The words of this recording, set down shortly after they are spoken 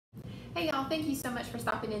Hey y'all, thank you so much for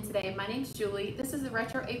stopping in today. My name's Julie. This is the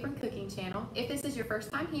Retro Apron Cooking Channel. If this is your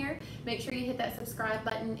first time here, make sure you hit that subscribe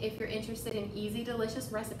button if you're interested in easy,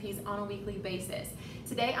 delicious recipes on a weekly basis.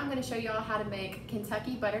 Today I'm going to show you all how to make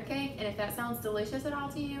Kentucky butter cake, and if that sounds delicious at all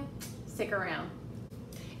to you, stick around.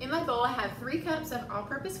 In my bowl I have 3 cups of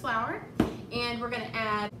all-purpose flour, and we're going to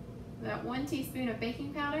add about 1 teaspoon of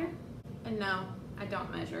baking powder, and no, I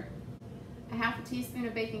don't measure, a half a teaspoon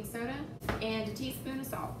of baking soda, and a teaspoon of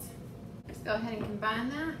salt. Let's go ahead and combine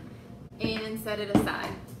that and set it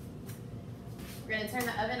aside. We're going to turn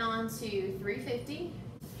the oven on to 350,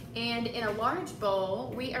 and in a large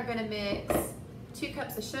bowl we are going to mix 2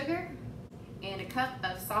 cups of sugar and a cup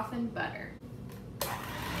of softened butter.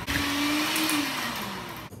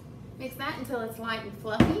 Mix that until it's light and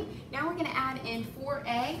fluffy. Now we're going to add in 4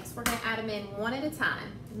 eggs. We're going to add them in one at a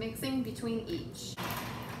time, mixing between each.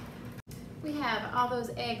 We have all those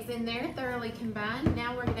eggs in there thoroughly combined.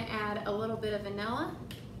 Now we're going to add a little bit of vanilla.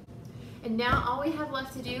 And now all we have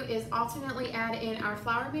left to do is alternately add in our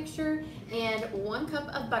flour mixture and 1 cup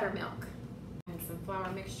of buttermilk. Add some flour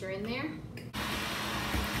mixture in there.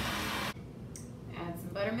 Add some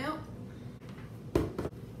buttermilk.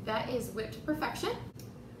 That is whipped to perfection.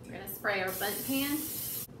 We're going to spray our bundt pan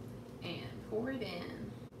and pour it in.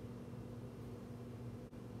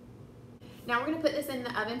 Now we're going to put this in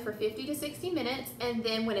the oven for 50 to 60 minutes, and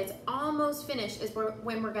then when it's almost finished is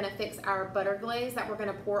when we're going to fix our butter glaze that we're going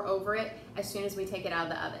to pour over it as soon as we take it out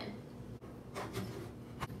of the oven.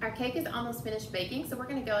 Our cake is almost finished baking, so we're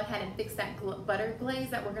going to go ahead and fix that butter glaze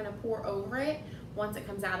that we're going to pour over it once it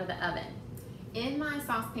comes out of the oven. In my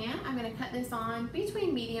saucepan, I'm going to cut this on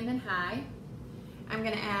between medium and high. I'm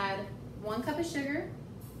going to add 1 cup of sugar,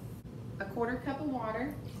 a 1/4 cup of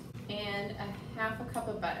water, and a half a cup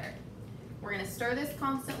of butter. We're going to stir this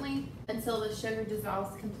constantly until the sugar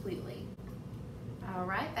dissolves completely. All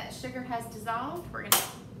right, that sugar has dissolved. We're going to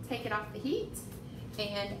take it off the heat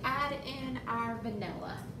and add in our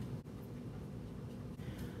vanilla.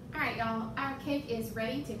 All right, y'all, our cake is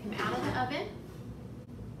ready to come out of the oven.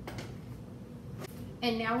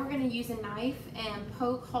 And now we're going to use a knife and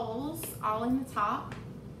poke holes all in the top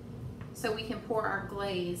so we can pour our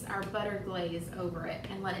glaze, our butter glaze, over it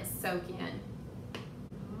and let it soak in.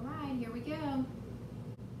 Here we go.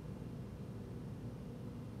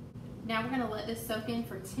 Now we're going to let this soak in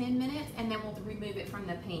for 10 minutes and then we'll remove it from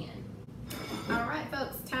the pan. All right,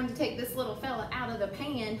 folks, time to take this little fella out of the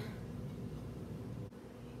pan.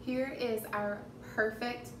 Here is our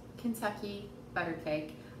perfect Kentucky butter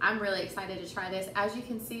cake. I'm really excited to try this. As you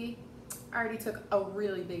can see, I already took a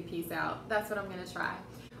really big piece out. That's what I'm going to try.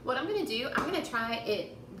 What I'm going to do, I'm going to try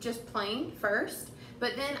it just plain first,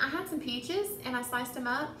 but then I had some peaches and I sliced them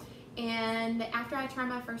up. And after I try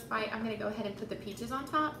my first bite, I'm going to go ahead and put the peaches on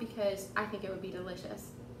top because I think it would be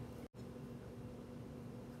delicious.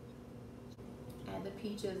 Add the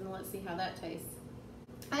peaches and let's see how that tastes.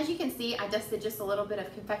 As you can see, I dusted just a little bit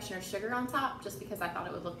of confectioner's sugar on top just because I thought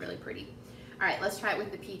it would look really pretty. All right, let's try it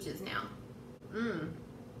with the peaches now.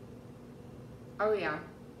 Oh yeah.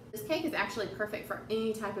 This cake is actually perfect for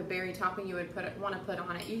any type of berry topping you would want to put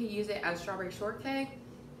on it. You can use it as strawberry shortcake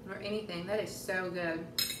or anything. That is so good.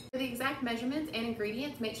 For the exact measurements and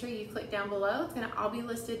ingredients, make sure you click down below. It's going to all be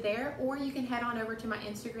listed there, or you can head on over to my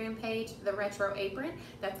Instagram page, The Retro Apron.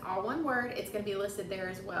 That's all one word. It's going to be listed there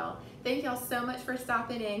as well. Thank y'all so much for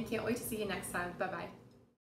stopping in. Can't wait to see you next time. Bye-bye.